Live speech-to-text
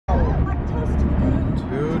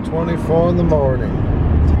7:24 in the morning.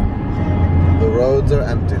 The roads are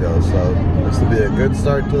empty though, so this will be a good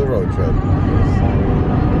start to the road trip.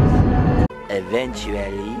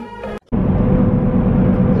 Eventually.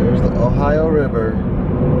 There's the Ohio River.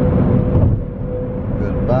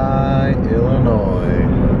 Goodbye, Illinois.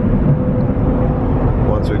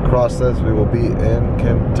 Once we cross this, we will be in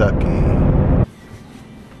Kentucky.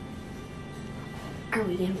 Are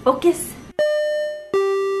we in focus?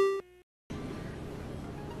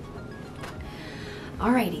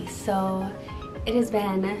 Alrighty, so it has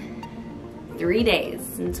been 3 days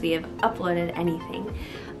since we have uploaded anything.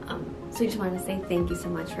 So I just wanted to say thank you so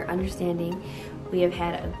much for understanding. We have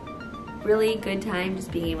had a really good time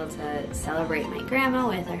just being able to celebrate my grandma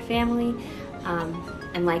with our family.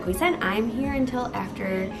 And like we said, I'm here until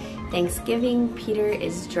after Thanksgiving. Peter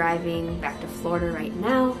is driving back to Florida right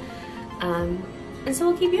now. And so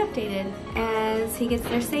we'll keep you updated as he gets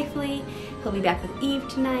there safely. He'll be back with Eve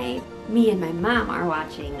tonight. Me and my mom are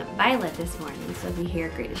watching Violet this morning, so if you hear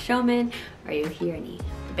Greatest Showman or you hear any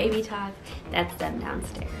baby talk, that's them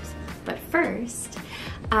downstairs. But first,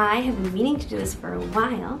 I have been meaning to do this for a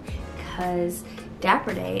while because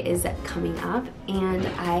Dapper Day is coming up, and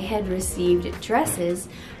I had received dresses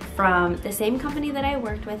from the same company that I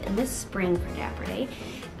worked with in the spring for Dapper Day.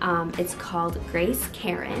 It's called Grace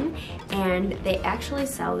Karin, and they actually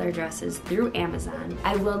sell their dresses through Amazon.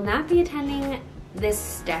 I will not be attending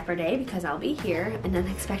this Dapper Day because I'll be here, an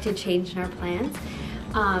unexpected change in our plans.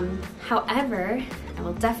 However, I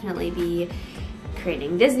will definitely be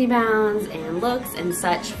creating Disney bounds and looks and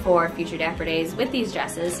such for future Dapper Days with these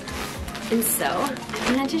dresses, and so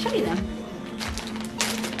I wanted to show you them.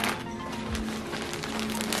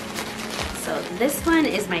 So this one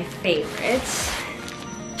is my favorite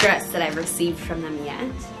dress that I've received from them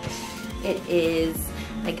yet. It is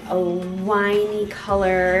like a winey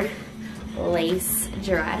color lace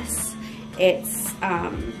dress. It's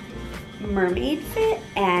mermaid fit,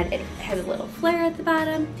 and it has a little flare at the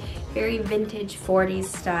bottom. Very vintage 40s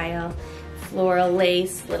style, floral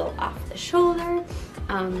lace, little off the shoulder.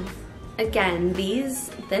 Again,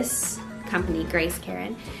 this company, Grace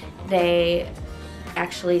Karin, they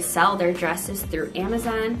actually sell their dresses through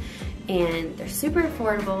Amazon, and they're super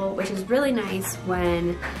affordable, which is really nice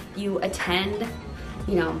when you attend,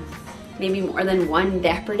 you know, maybe more than one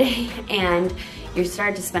Dapper Day and you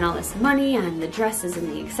start to spend all this money on the dresses and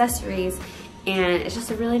the accessories, and it's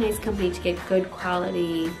just a really nice company to get good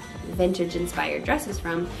quality vintage inspired dresses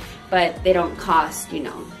from, but they don't cost, you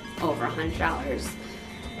know, over $100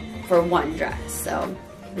 for one dress. So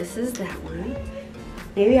this is that one.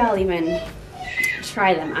 Maybe I'll even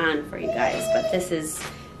try them on for you guys, but this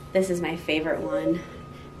is my favorite one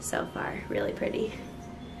so far. Really pretty.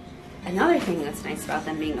 Another thing that's nice about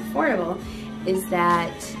them being affordable is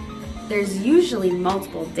that there's usually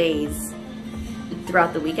multiple days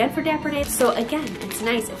throughout the weekend for Dapper Day. So again, it's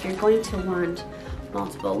nice if you're going to want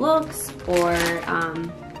multiple looks, or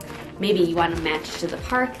maybe you want to match to the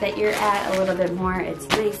park that you're at a little bit more. It's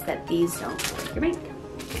nice that these don't break your bank.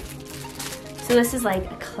 So this is like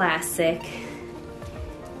a classic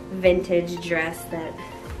vintage dress that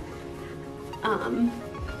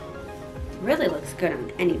really looks good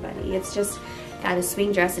on anybody. It's just got a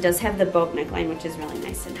swing dress. It does have the boat neckline, which is really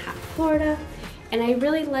nice in hot Florida. And I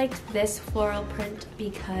really liked this floral print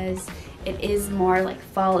because it is more like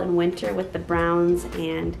fall and winter with the browns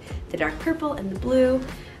and the dark purple and the blue.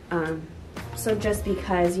 So just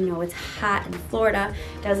because, you know, it's hot in Florida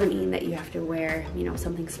doesn't mean that you have to wear, you know,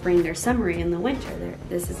 something spring or summery in the winter.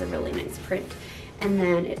 This is a really nice print. And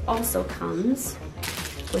then it also comes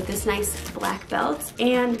with this nice black belt,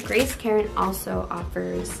 and Grace Karin also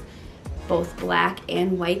offers both black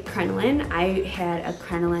and white crinoline. I had a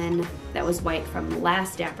crinoline that was white from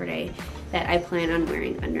last Dapper Day that I plan on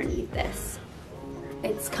wearing underneath this.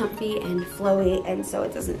 It's comfy and flowy, and so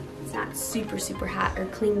it's not super hot or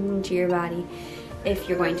clinging to your body if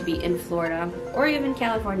you're going to be in Florida or even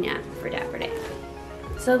California for Dapper Day.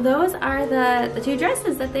 So those are the two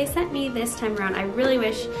dresses that they sent me this time around. I really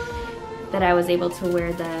wish that I was able to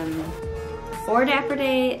wear them for Dapper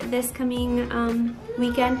Day this coming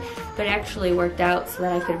weekend, but it actually worked out so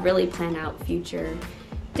that I could really plan out future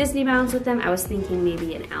Disney bounds with them. I was thinking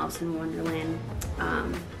maybe an Alice in Wonderland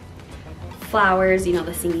flowers, you know,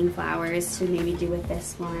 the singing flowers, to maybe do with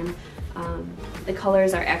this one. The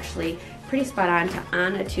colors are actually pretty spot on to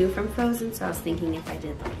Anna too from Frozen, so I was thinking if I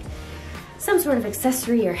did like some sort of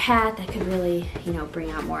accessory or hat that could really, you know, bring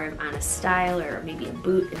out more of Anna's style, or maybe a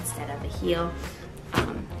boot instead of a heel.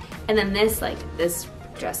 And then this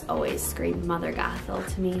dress always screamed Mother Gothel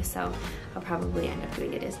to me, so I'll probably end up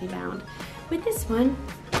doing a Disney bound with this one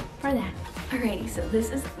for that. Alrighty, so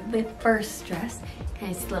this is the first dress.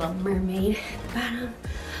 Nice little mermaid at the bottom,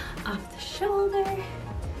 off the shoulder. I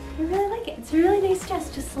really like it. It's a really nice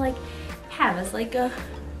dress just to like have as like a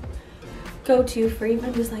go-to for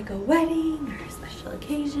even just like a wedding or a special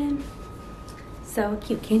occasion. So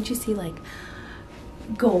cute. Can't you see like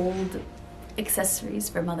gold accessories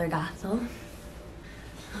for Mother Gothel?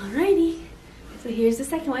 Alrighty, so here's the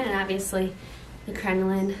second one, and obviously the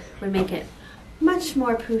crinoline would make it much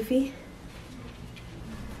more poofy.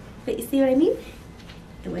 But you see what I mean?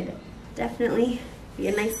 It would definitely be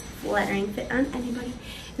a nice flattering fit on anybody.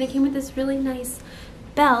 And it came with this really nice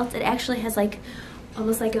belt. It actually has like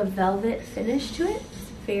almost like a velvet finish to it.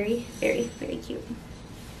 It's very, very, very cute.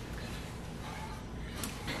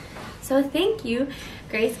 So thank you,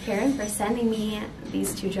 Grace Karin, for sending me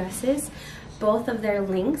these two dresses. Both of their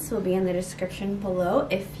links will be in the description below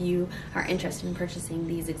if you are interested in purchasing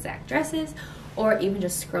these exact dresses, or even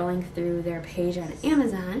just scrolling through their page on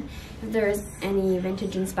Amazon. If there's any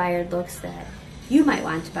vintage inspired looks that you might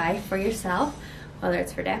want to buy for yourself, whether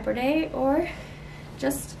it's for Dapper Day or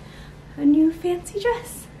just a new fancy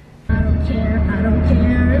dress. I don't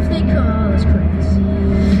care if they call us crazy.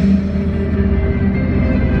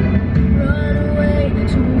 Run away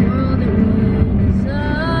to a world that we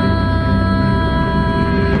design.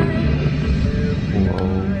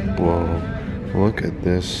 Whoa, look at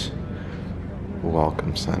this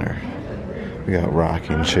welcome center. We got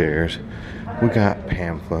rocking chairs. We got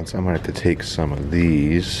pamphlets. I'm gonna have to take some of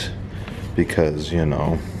these because, you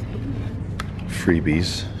know,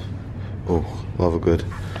 freebies. Oh, love a good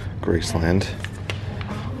Graceland.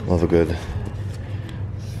 Love a good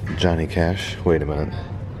Johnny Cash. Wait a minute.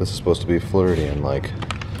 This is supposed to be Floridian, like.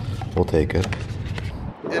 We'll take it.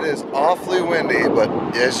 It is awfully windy, but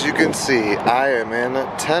as you can see, I am in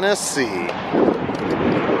Tennessee.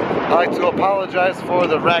 I'd like to apologize for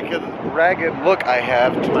the ragged look I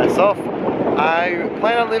have to myself. I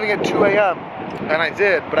planned on leaving at 2 a.m. and I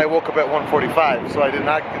did, but I woke up at 1:45, so I did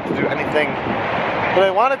not get to do anything that I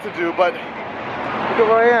wanted to do, but look at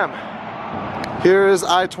where I am. Here is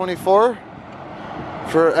I-24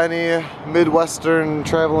 for any Midwestern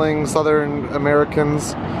traveling Southern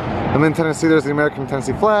Americans. I'm in Tennessee. There's the American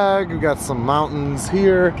Tennessee flag. We've got some mountains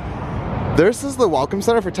here. This is the Welcome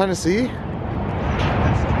Center for Tennessee.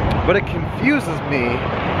 But it confuses me,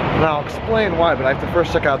 and I'll explain why, but I have to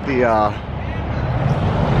first check out the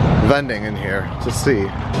vending in here to see.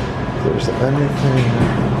 There's anything.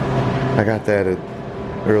 I got that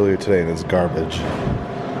earlier today and it's garbage.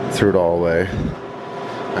 Threw it all away.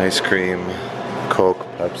 Ice cream, Coke,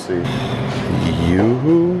 Pepsi.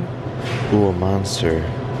 Yoo-hoo? Ooh, a Monster.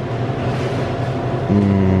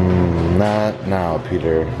 Not now,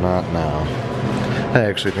 Peter. Not now. I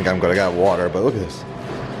actually think I'm good. I got water, but look at this.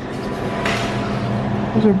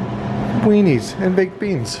 Those are weenies and baked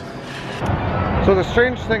beans. So the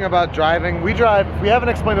strange thing about driving, we drive, if we haven't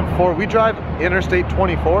explained it before, we drive Interstate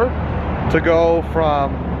 24 to go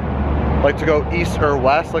from, like to go east or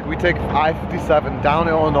west. Like we take I-57 down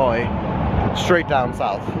Illinois, straight down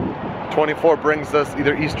south. 24 brings us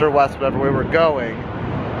either east or west, whatever way we're going,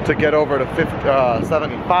 to get over to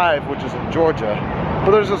 75, which is in Georgia.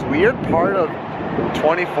 But there's this weird part of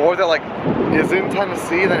 24 that like is in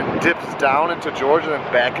Tennessee, then it dips down into Georgia, then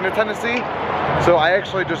back into Tennessee. So I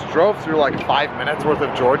actually just drove through like 5 minutes worth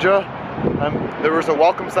of Georgia. There was a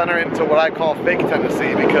welcome center into what I call fake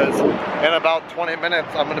Tennessee, because in about 20 minutes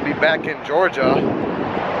I'm gonna be back in Georgia,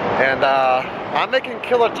 and I'm making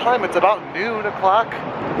killer time. It's about noon o'clock.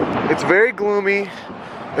 It's very gloomy.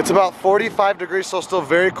 It's about 45 degrees, so still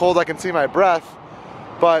very cold. I can see my breath,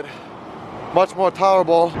 but much more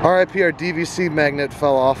tolerable. RIP, our DVC magnet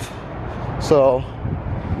fell off. So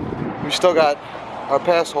we still got our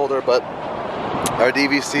pass holder, but our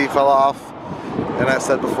DVC fell off. And I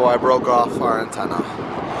said before, I broke off our antenna.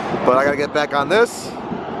 But I gotta get back on this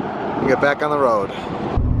and get back on the road.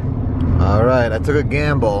 All right, I took a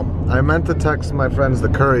gamble. I meant to text my friends, the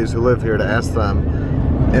Currys, who live here, to ask them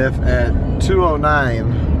if at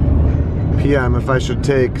 2:09 p.m. if I should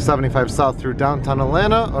take 75 South through downtown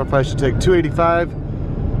Atlanta, or if I should take 285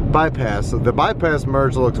 bypass. So the bypass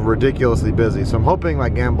merge looked ridiculously busy, so I'm hoping I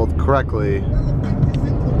gambled correctly.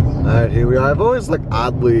 Alright, here we are. I've always like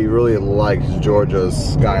oddly really liked Georgia's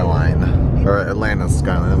skyline, or Atlanta's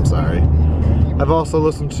skyline, I'm sorry. I've also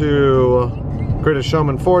listened to Greatest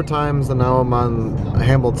Showman 4 times, and now I'm on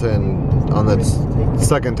Hamilton on the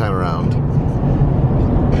second time around.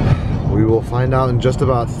 We will find out in just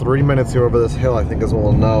about 3 minutes here over this hill, I think, is when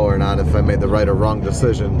we'll know or not if I made the right or wrong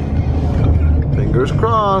decision. Fingers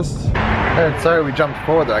crossed. Hey, sorry we jumped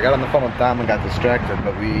forward there. I got on the phone with Dom and got distracted,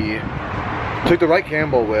 but we Took the right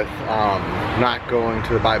gamble with not going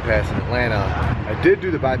to the bypass in Atlanta. I did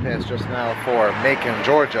do the bypass just now for Macon,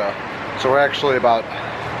 Georgia. So we're actually about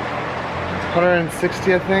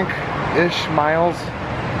 160, I think, ish miles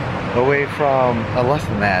away from, less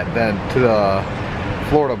than that, than to the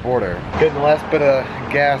Florida border. Getting the last bit of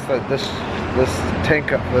gas that this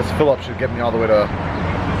fill up should get me all the way to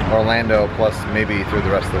Orlando, plus maybe through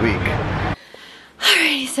the rest of the week.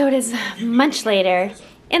 Alrighty, so it is much later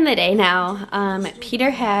in the day now.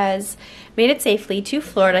 Peter has made it safely to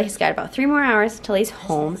Florida. He's got about 3 more hours until he's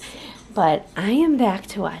home. But I am back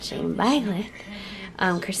to watching Violet.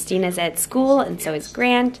 Christina's at school, and so is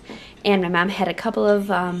Grant. And my mom had a couple of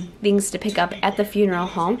things to pick up at the funeral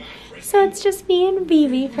home. So it's just me and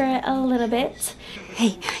Vivi for a little bit.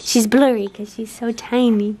 Hey, she's blurry because she's so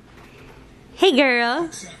tiny. Hey, girl.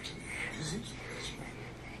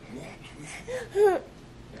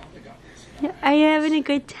 Are you having a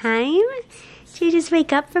good time? Did you just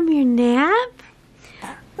wake up from your nap?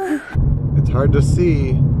 It's hard to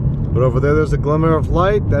see, but over there's a glimmer of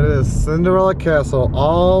light. That is Cinderella Castle,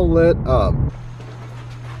 all lit up.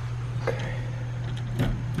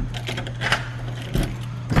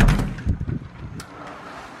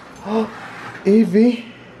 Oh, Evie.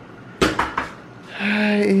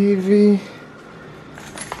 Hi, Evie.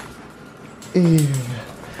 Eve.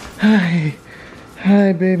 Hi.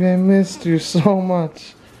 Hi, baby. I missed you so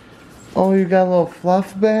much. Oh, you got a little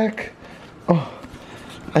fluff back? Oh,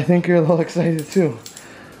 I think you're a little excited too.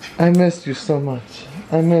 I missed you so much.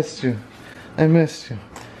 I missed you. I missed you.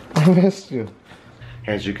 I missed you.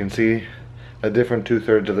 As you can see, a different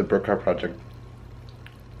 2/3 of the Brookhart project.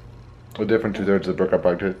 A different 2/3 of the Brookhart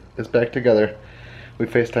project is back together. We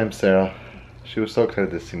FaceTimed Sarah. She was so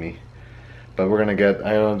excited to see me. But I'm gonna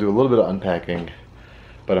do a little bit of unpacking,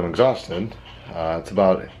 but I'm exhausted. It's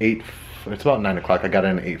about 9 o'clock. I got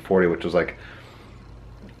in at 8:40, which was like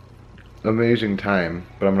amazing time.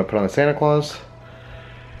 But I'm gonna put on the Santa Claus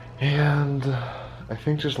and I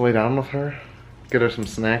think just lay down with her, get her some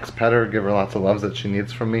snacks, pet her, give her lots of loves that she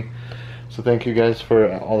needs from me. So thank you guys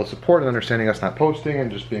for all the support and understanding us not posting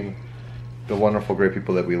and just being the wonderful, great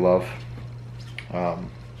people that we love.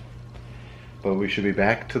 But we should be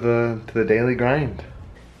back to the daily grind.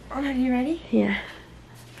 Are you ready? Yeah.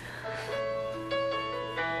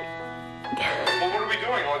 Well, what are we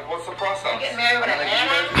doing? What's the process? Getting married with a hat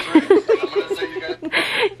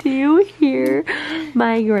on? Do you hear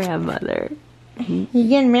my grandmother? You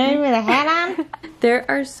getting married with a hat on? There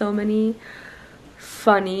are so many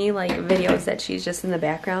funny like videos that she's just in the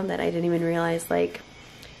background that I didn't even realize, like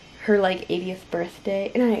her like 80th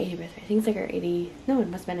birthday, not her 80th birthday, I think it's like her it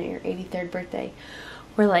must have been her 83rd birthday.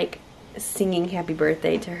 We're like singing happy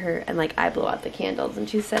birthday to her and like I blow out the candles and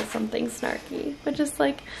she says something snarky, but just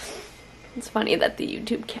like, it's funny that the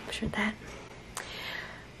YouTube captured that.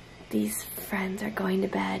 These friends are going to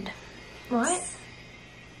bed. What?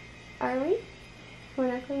 Are we? We're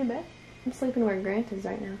not going to bed? I'm sleeping where Grant is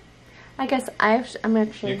right now. I guess I'm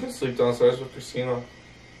actually... You can sleep downstairs with Christina.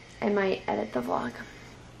 I might edit the vlog.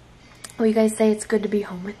 Will you guys say it's good to be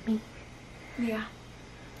home with me? Yeah.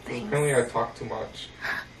 Thanks. Apparently I talk too much.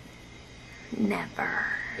 Never.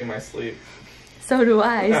 In my sleep. So do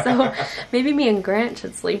I. So maybe me and Grant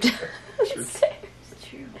should sleep It's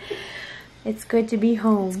true. It's good to be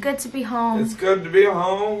home. It's good to be home. It's good to be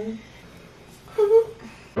home.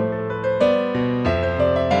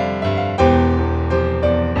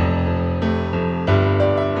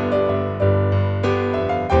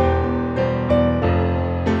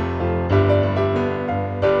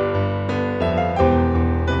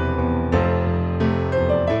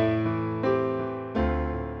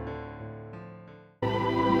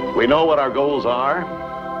 We know what our goals are.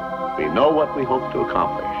 We know what we hope to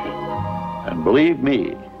accomplish. And believe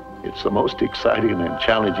me, it's the most exciting and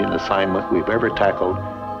challenging assignment we've ever tackled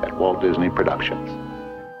at Walt Disney Productions.